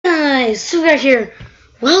guys, so back here.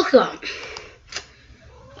 Welcome.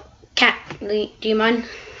 Cat, do you mind?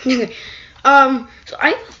 So I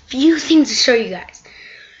have a few things to show you guys.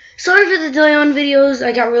 Sorry for the delay on videos.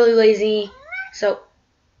 I got really lazy. So,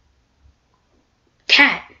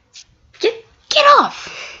 Cat, get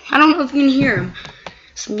off. I don't know if you can hear him.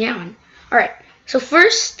 Some meowing. Alright, so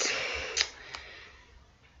first,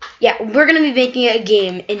 yeah, we're going to be making a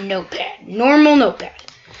game in Notepad. Normal Notepad.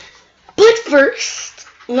 But first,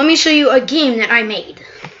 let me show you a game that I made.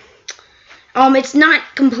 It's not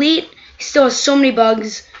complete. It still has so many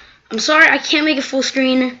bugs. I'm sorry I can't make it full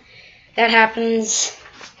screen. That happens.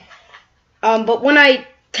 But when I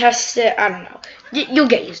test it, I don't know. You'll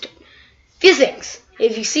get used to it. Few things.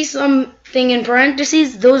 If you see something in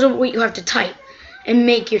parentheses, those are what you have to type and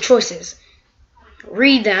make your choices.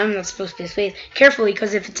 Read them. That's supposed to be a space. Carefully,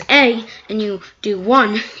 because if it's A and you do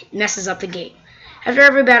 1, it messes up the game. After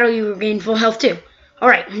every battle, you regain full health too.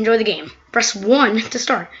 Alright, enjoy the game. Press 1 to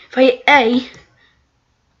start. If I hit A,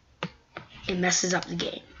 it messes up the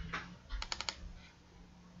game.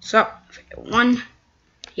 So, if I hit 1,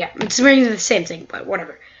 yeah, it's really the same thing, but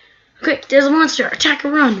whatever. Okay, there's a monster. Attack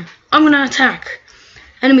or run. I'm gonna attack.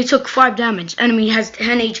 Enemy took 5 damage. Enemy has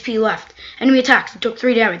 10 HP left. Enemy attacks. Took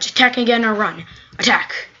 3 damage. Attack again or run.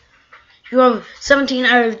 Attack. You have 17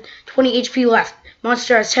 out of 20 HP left.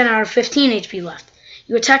 Monster has 10 out of 15 HP left.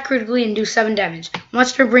 You attack critically and do 7 damage.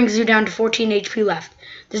 Monster brings you down to 14 HP left.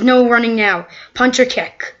 There's no running now. Punch or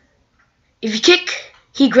kick. If you kick,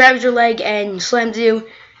 he grabs your leg and slams you.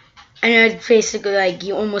 And it's basically like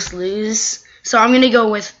you almost lose. So I'm going to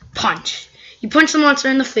go with punch. You punch the monster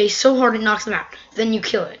in the face so hard it knocks them out. Then you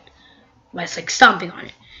kill it. By like stomping on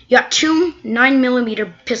it. You got 2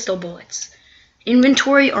 9mm pistol bullets.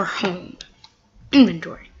 Inventory or home?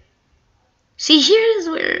 Inventory. See, here's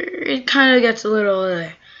where it kind of gets a little...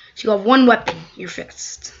 so you have 1 weapon, your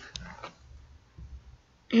fist.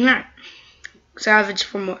 Alright. Salvage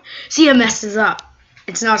for more. See, it messes up.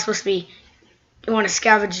 It's not supposed to be... You want to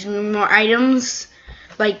scavenge more items.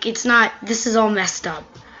 Like, it's not... This is all messed up.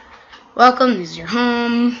 Welcome, this is your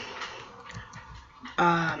home.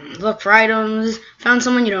 Look for items. Found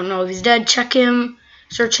someone, you don't know if he's dead. Check him.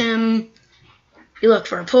 Search him. You look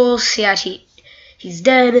for a pulse. Yeah, he's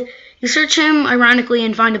dead. You search him, ironically,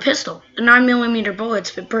 and find a pistol. The 9mm bullets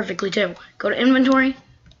fit perfectly, too. Go to inventory.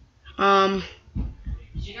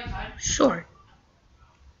 Sure.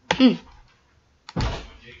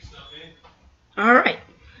 Alright.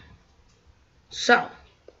 So.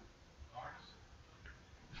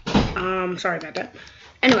 Sorry about that.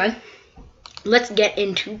 Anyway, let's get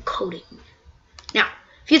into coding. Now,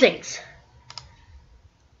 a few things.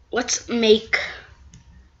 Let's make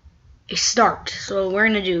a start. So we're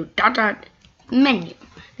gonna do ... menu.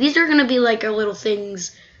 These are gonna be like our little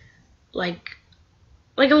things, like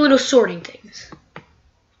a little sorting things.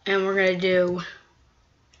 And we're gonna do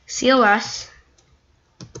CLS,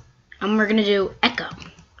 and we're gonna do echo,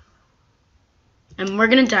 and we're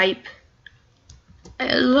gonna type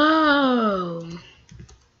hello.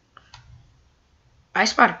 I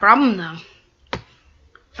spot a problem though.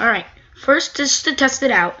 Alright, first just to test it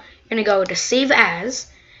out, you're gonna go to save as.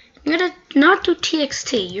 You're gonna not do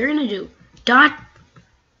txt, you're gonna do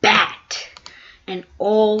 .bat and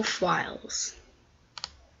all files.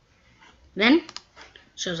 Then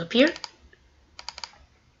shows up here.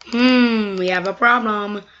 We have a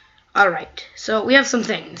problem. Alright, so we have some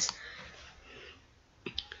things.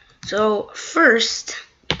 So first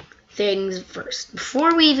things first,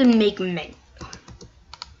 before we even make menu,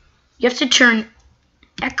 you have to turn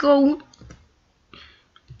echo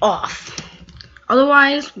off.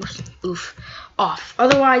 Otherwise, off.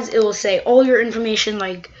 Otherwise, it will say all your information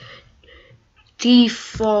like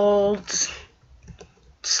default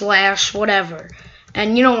 / whatever,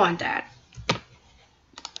 and you don't want that.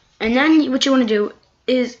 And then what you want to do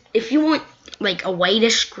is, if you want like a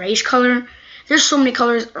whitish, grayish color, there's so many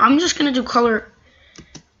colors. I'm just gonna do color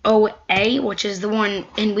OA, which is the one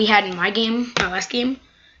we had in my game, my last game,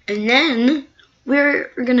 and then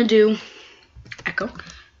we're gonna do echo.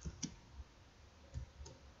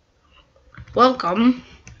 Welcome.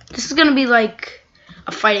 This is gonna be like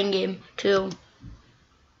a fighting game too.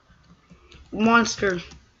 Monster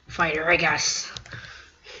fighter, I guess.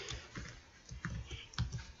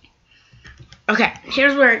 Okay,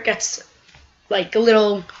 here's where it gets like a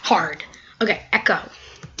little hard. Okay, echo.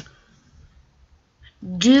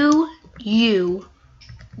 Do you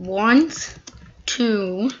want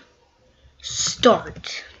to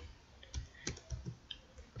start?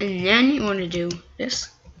 And then you want to do this.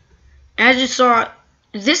 As you saw,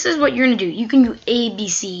 this is what you're going to do. You can do A, B,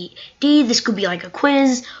 C, D. This could be like a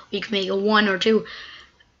quiz. Or you can make a 1 or 2.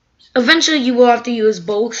 Eventually you will have to use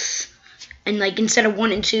both. And like instead of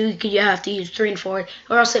 1 and 2, you have to use 3 and 4,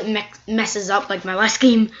 or else it messes up like my last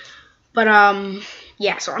game. But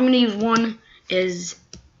yeah. So I'm gonna use 1 is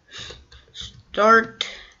start,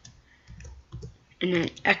 and then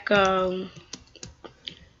echo.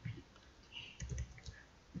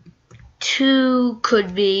 2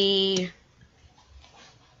 could be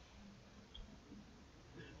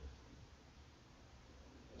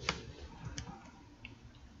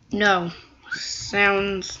no.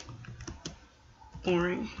 Sounds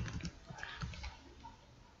boring.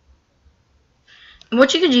 And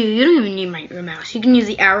what you could do, you don't even need your mouse. You can use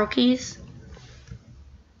the arrow keys.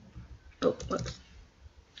 Oh, whoops.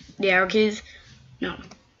 The arrow keys. No.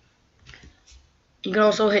 You can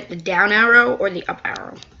also hit the down arrow or the up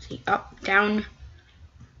arrow. See, up, down,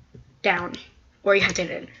 down. Or you have to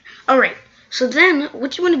hit it. Alright, so then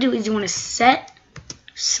what you want to do is you want to set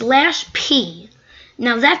 /P.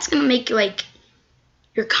 Now that's going to make like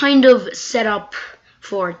you're kind of set up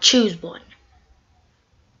for choose one.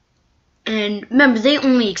 And remember, they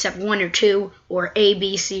only accept 1 or 2 or A,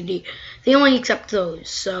 B, C, D. They only accept those,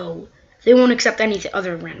 so they won't accept any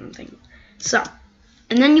other random thing. So,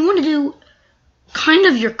 and then you want to do kind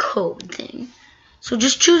of your code thing. So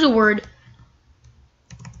just choose a word.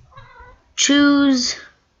 Choose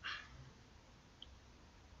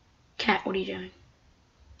cat. What are you doing?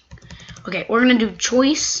 Okay, we're gonna do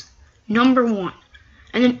choice number 1,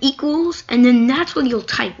 and then equals, and then that's what you'll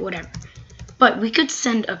type, whatever. But we could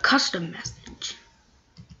send a custom message.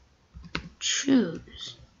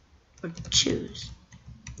 Choose or choose.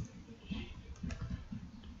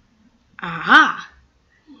 Aha!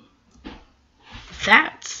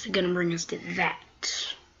 That's gonna bring us to that.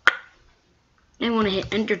 Then you want to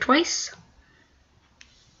hit enter twice,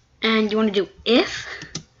 and you want to do if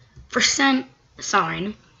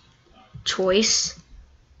 %sign choice.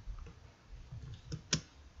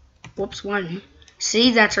 Whoops, 1.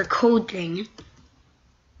 See, that's our code thing.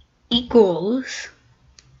 Equals.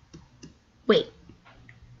 Wait.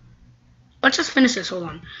 Let's just finish this. Hold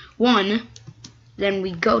on. 1. Then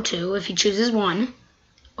we go to, if he chooses 1,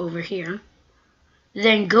 over here.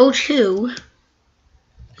 Then go to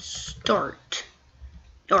start.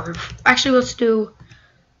 Or actually, let's do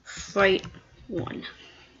fight 1.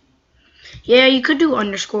 Yeah, you could do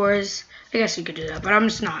underscores. I guess you could do that, but I'm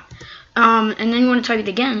just not. And then you want to type it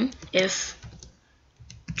again. If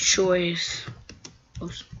choice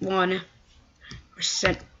 1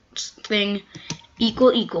 % thing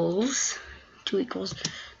equals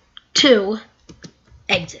 2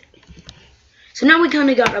 exit. So now we kind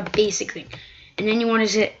of got a basic thing. And then you want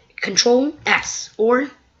to hit Control S or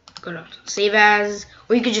go to save as,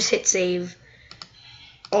 or you could just hit save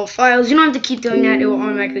all files. You don't have to keep doing that. It will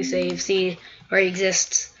automatically save. See where it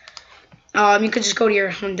exists. You could just go to your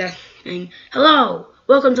home desk thing. Hello,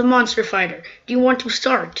 welcome to Monster Fighter. Do you want to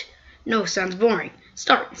start? No, sounds boring.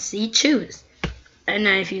 Start. See, choose. And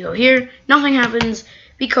then if you go here, nothing happens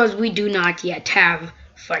because we do not yet have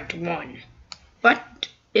fight 1. But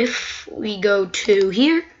if we go to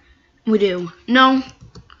here, we do no.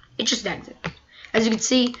 It just exits. As you can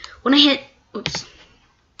see, when I hit,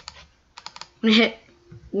 when I hit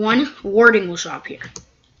 1, wording will show up here.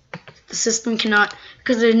 The system cannot,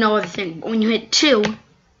 because there's no other thing. But when you hit 2,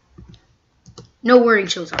 no wording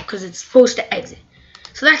shows up because it's supposed to exit.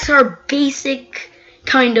 So that's our basic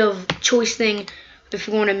kind of choice thing if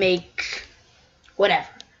you want to make whatever.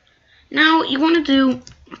 Now you want to do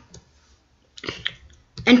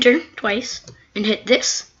enter twice and hit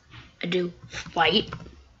this and do fight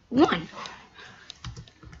 1.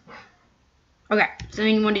 Okay, so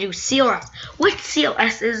then you want to do CLS. What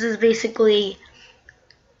CLS is basically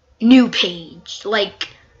new page. Like,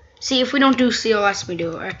 see, if we don't do CLS, we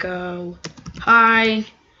do echo hi,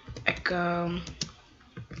 echo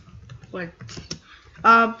what's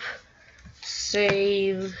up,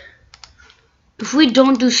 save. If we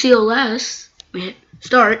don't do CLS, we hit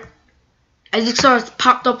start. As you saw, it's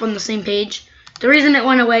popped up on the same page. The reason it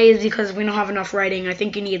went away is because we don't have enough writing. I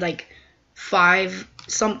think you need like 5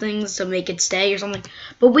 somethings to make it stay or something.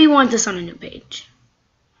 But we want this on a new page.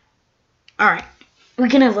 Alright. We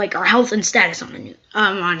can have like our health and status on the new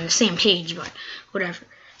on the same page, but whatever.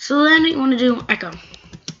 So then you want to do echo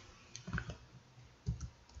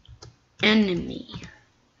enemy.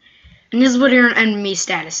 And this is what your enemy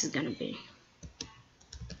status is gonna be.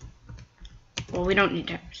 Well, we don't need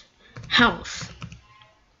that. Health.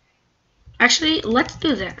 Actually, let's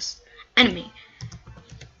do this. Enemy.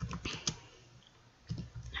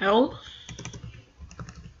 Health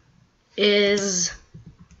is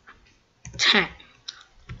 10.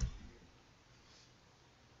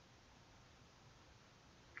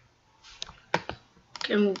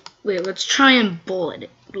 and wait, let's try and bullet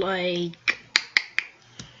it. Like,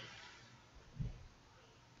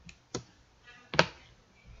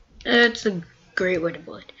 it's a great way to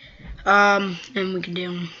bullet. And we can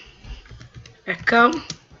do echo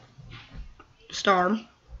star.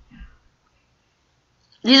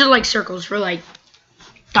 These are like circles for like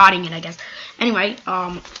dotting it, I guess. Anyway,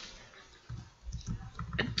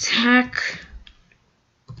 attack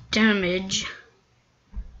damage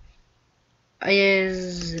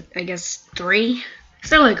is, I guess, 3.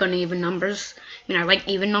 Still like uneven numbers. I mean, I like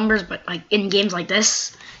even numbers, but like in games like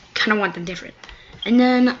this, kind of want them different. And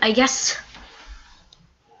then I guess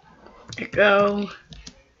echo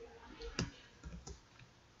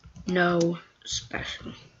no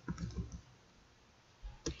special.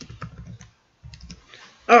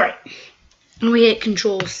 Alright, and we hit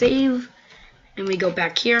Control Save, and we go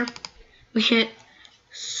back here. We hit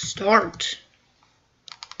Start.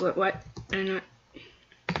 What?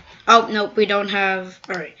 Oh, nope, we don't have.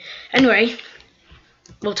 Alright, anyway,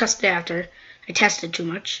 we'll test it after. I tested too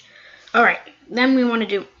much. Alright, then we want to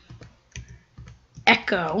do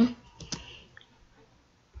echo.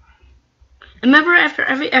 Remember, after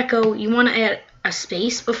every echo, you want to add a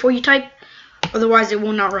space before you type, otherwise it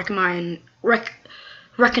will not recognize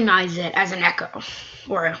it as an echo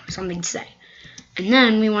or something to say. And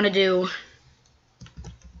then we want to do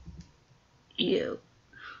you.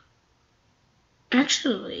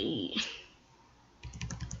 Actually,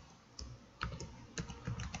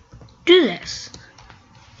 do this.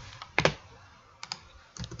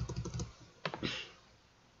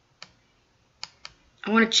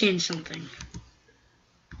 I want to change something.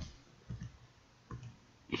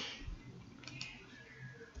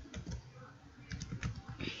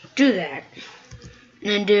 Do that.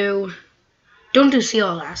 And then don't do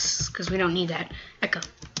CLS, because we don't need that. Echo.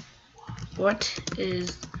 What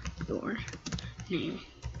is your name?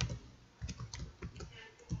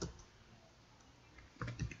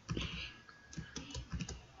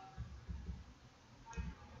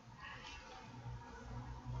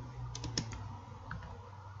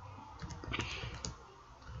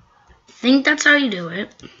 I think that's how you do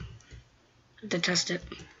it. I have to test it.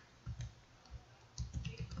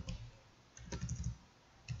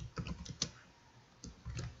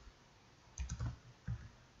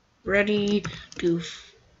 Ready to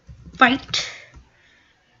fight.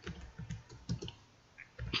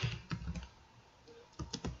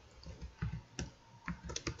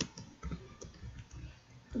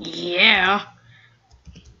 Yeah.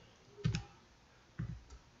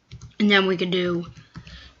 And then we could do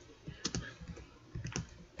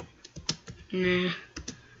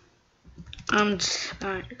I'm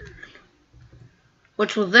tired.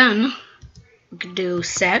 Which will then we could do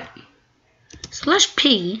set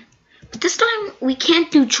 /P, but this time we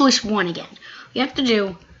can't do choice 1 again. We have to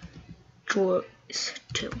do choice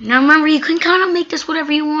 2. Now remember, you can kind of make this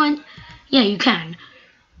whatever you want. Yeah, you can,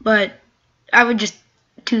 but I would just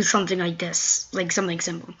do something like this, like something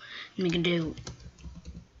simple. And we can do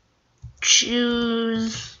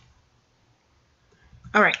choose.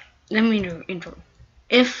 Alright, then we do intro.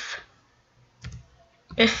 If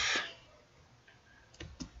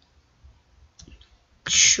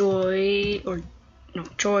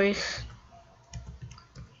choice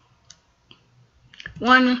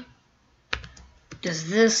one does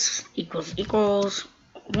this equals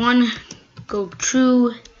 1, go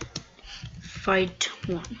true, fight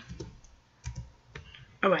 1.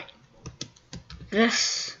 Alright,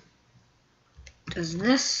 this does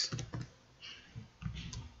this,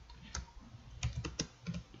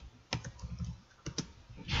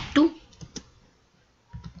 do,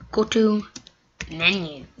 go to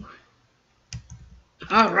menu.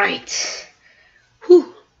 Alright.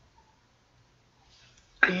 Whew.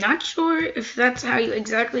 I'm not sure if that's how you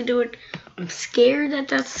exactly do it. I'm scared that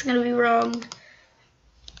that's gonna be wrong.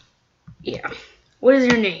 Yeah. What is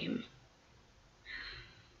your name?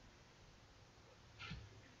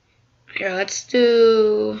 Here, let's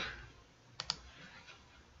do...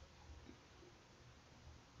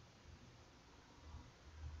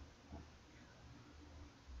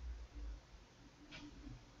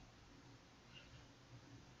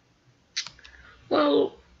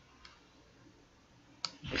 Well...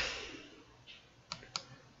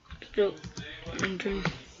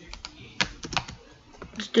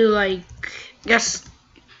 Let's do like, guess,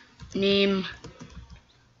 name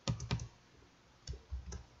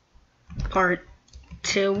part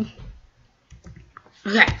 2.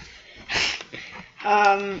 Okay.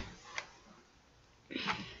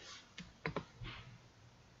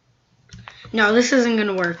 No, this isn't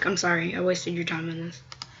gonna work. I'm sorry. I wasted your time on this.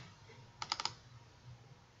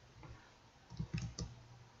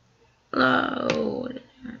 Load.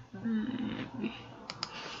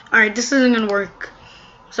 Alright, this isn't gonna work.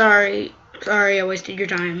 Sorry, I wasted your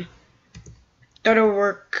time. Thought it would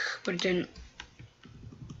work, but it didn't.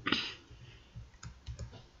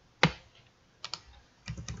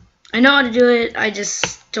 I know how to do it, I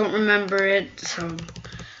just don't remember it, so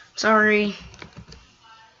sorry.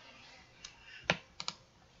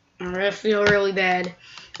 Alright, I feel really bad.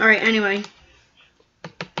 Alright, anyway.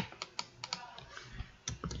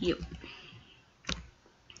 Yep.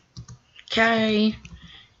 Okay.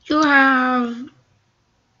 You have,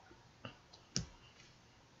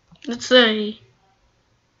 let's say,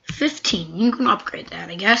 15. You can upgrade that,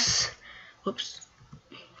 I guess. Whoops.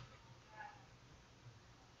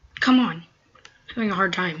 Come on. I'm having a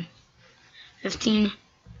hard time. 15.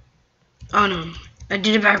 Oh no. I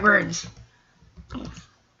did it backwards.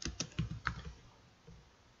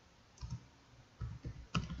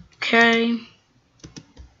 Okay.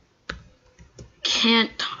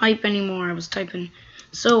 Can't type anymore. I was typing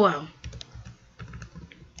so well.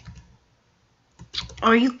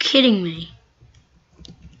 Are you kidding me?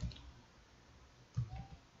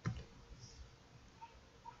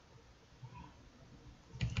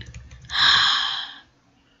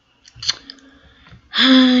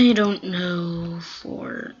 I don't know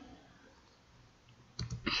for...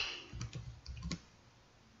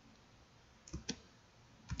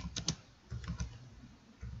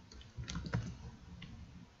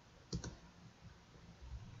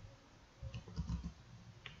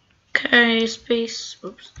 Okay, space,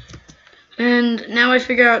 oops. And now I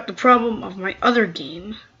figure out the problem of my other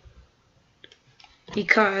game.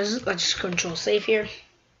 Because, let's just control save here.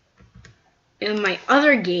 In my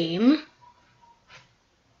other game,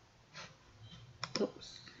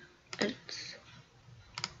 oops,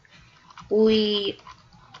 we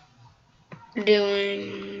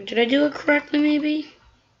doing, did I do it correctly maybe?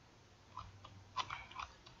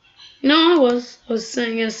 No, I was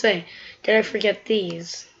gonna say, did I forget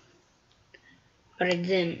these? But I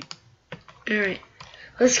didn't. Alright,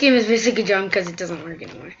 this game is basically junk because it doesn't work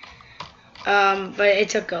anymore. But it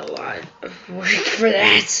took a lot of work for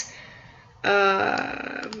that.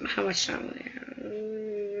 How much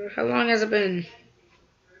time? How long has it been?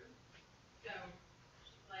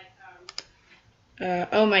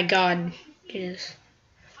 Oh my god. Jeez.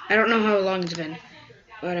 I don't know how long it's been.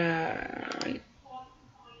 But,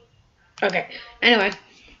 okay. Anyway.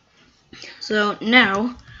 So,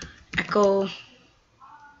 now, echo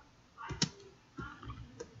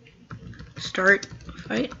start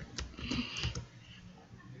fight.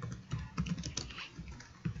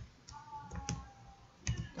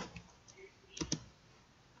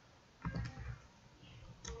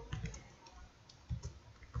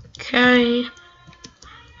 Okay.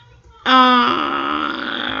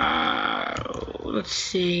 Let's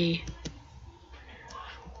see.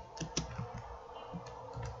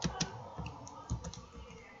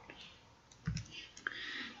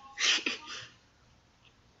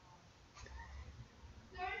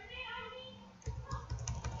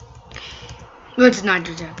 Let's not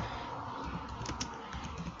do that.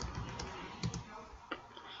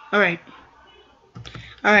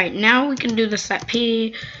 Alright, now we can do this at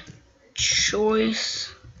P.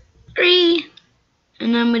 Choice 3.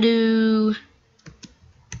 And then we do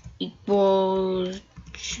equals,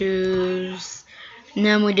 choose. And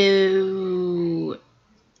then we do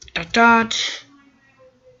dot.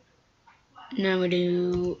 And then we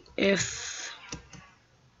do if.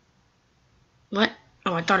 What?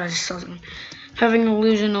 Oh, I thought I just saw something. Having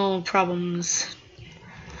illusional problems.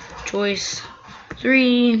 Choice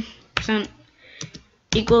 3%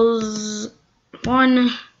 equals 1.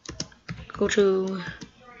 Go to.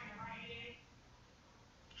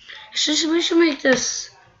 We should make this.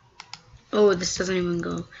 Oh, this doesn't even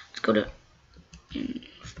go. Let's go to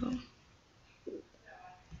info.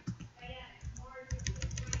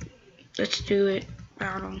 Let's do it.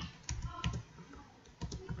 Battle.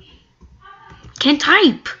 Can't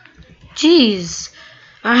type. Jeez.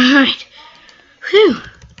 Alright. Whew.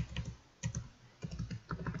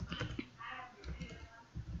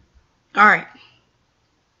 Alright.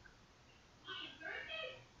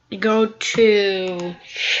 Go to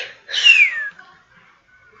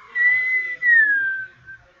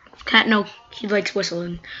cat. No, he likes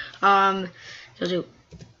whistling. He'll do.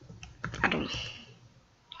 I don't know.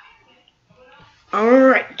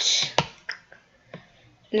 Alright.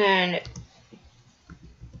 And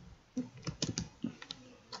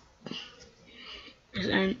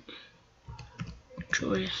present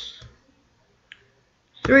choice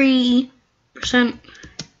 3%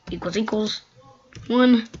 equals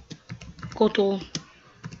 1. Go to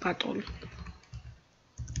battle.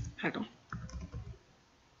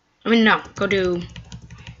 I mean, no. Go to...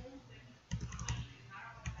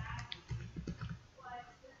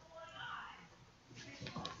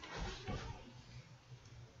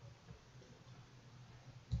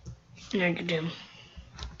 Yeah, I could do...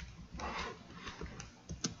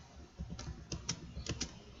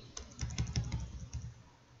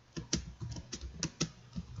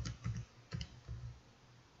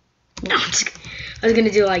 No, I was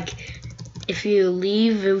gonna do like, if you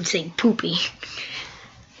leave, it would say poopy.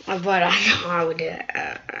 But I don't know how I would do it.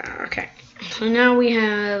 Okay. So now we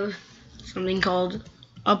have something called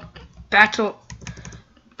a battle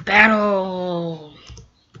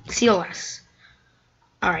CLS.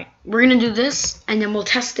 Alright, we're gonna do this and then we'll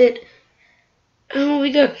test it and we'll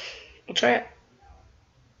be good. We'll try it.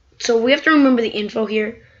 So we have to remember the info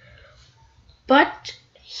here. But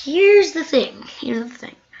here's the thing.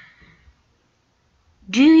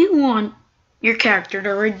 Do you want your character to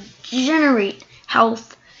regenerate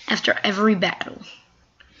health after every battle?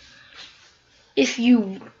 If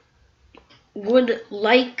you would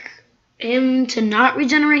like him to not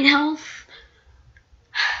regenerate health,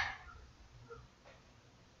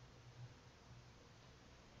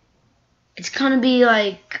 it's gonna be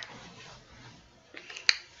like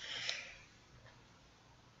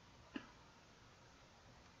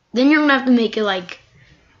then you're gonna have to make it like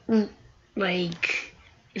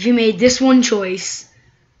if you made this one choice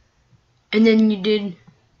and then you did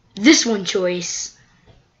this one choice,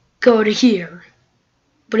 go to here.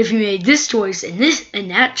 But if you made this choice and this and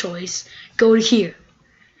that choice, go to here.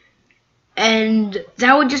 And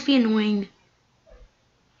that would just be annoying.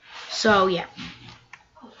 So yeah.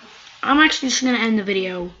 I'm actually just gonna end the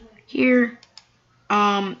video here.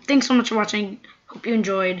 Thanks so much for watching. Hope you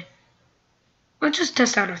enjoyed. Let's just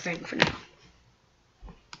test out our thing for now.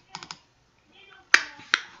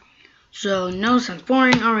 So no, sounds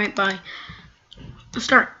boring. Alright, bye. Let's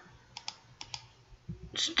start.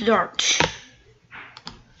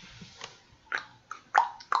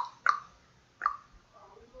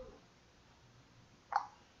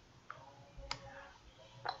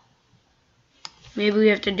 Maybe we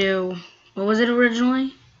have to do, what was it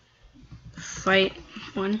originally? Fight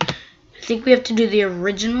 1. I think we have to do the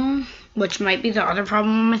original, which might be the other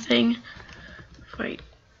problem on my thing. Fight.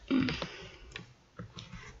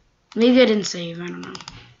 Maybe I didn't save, I don't know.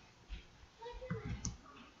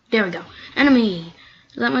 There we go. Enemy.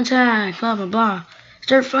 Let me attack. Blah, blah, blah.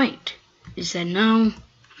 Start fight. It said no.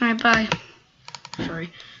 Alright, bye.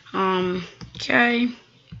 Sorry. Okay.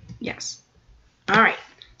 Yes. Alright.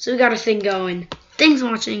 So we got a thing going. Thanks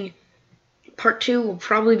for watching. Part 2 will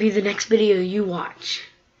probably be the next video you watch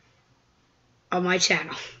on my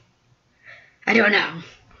channel. I don't know.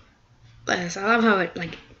 But I love how it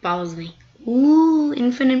like follows me. Ooh,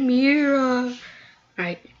 infinite mirror.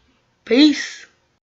 Alright. Peace.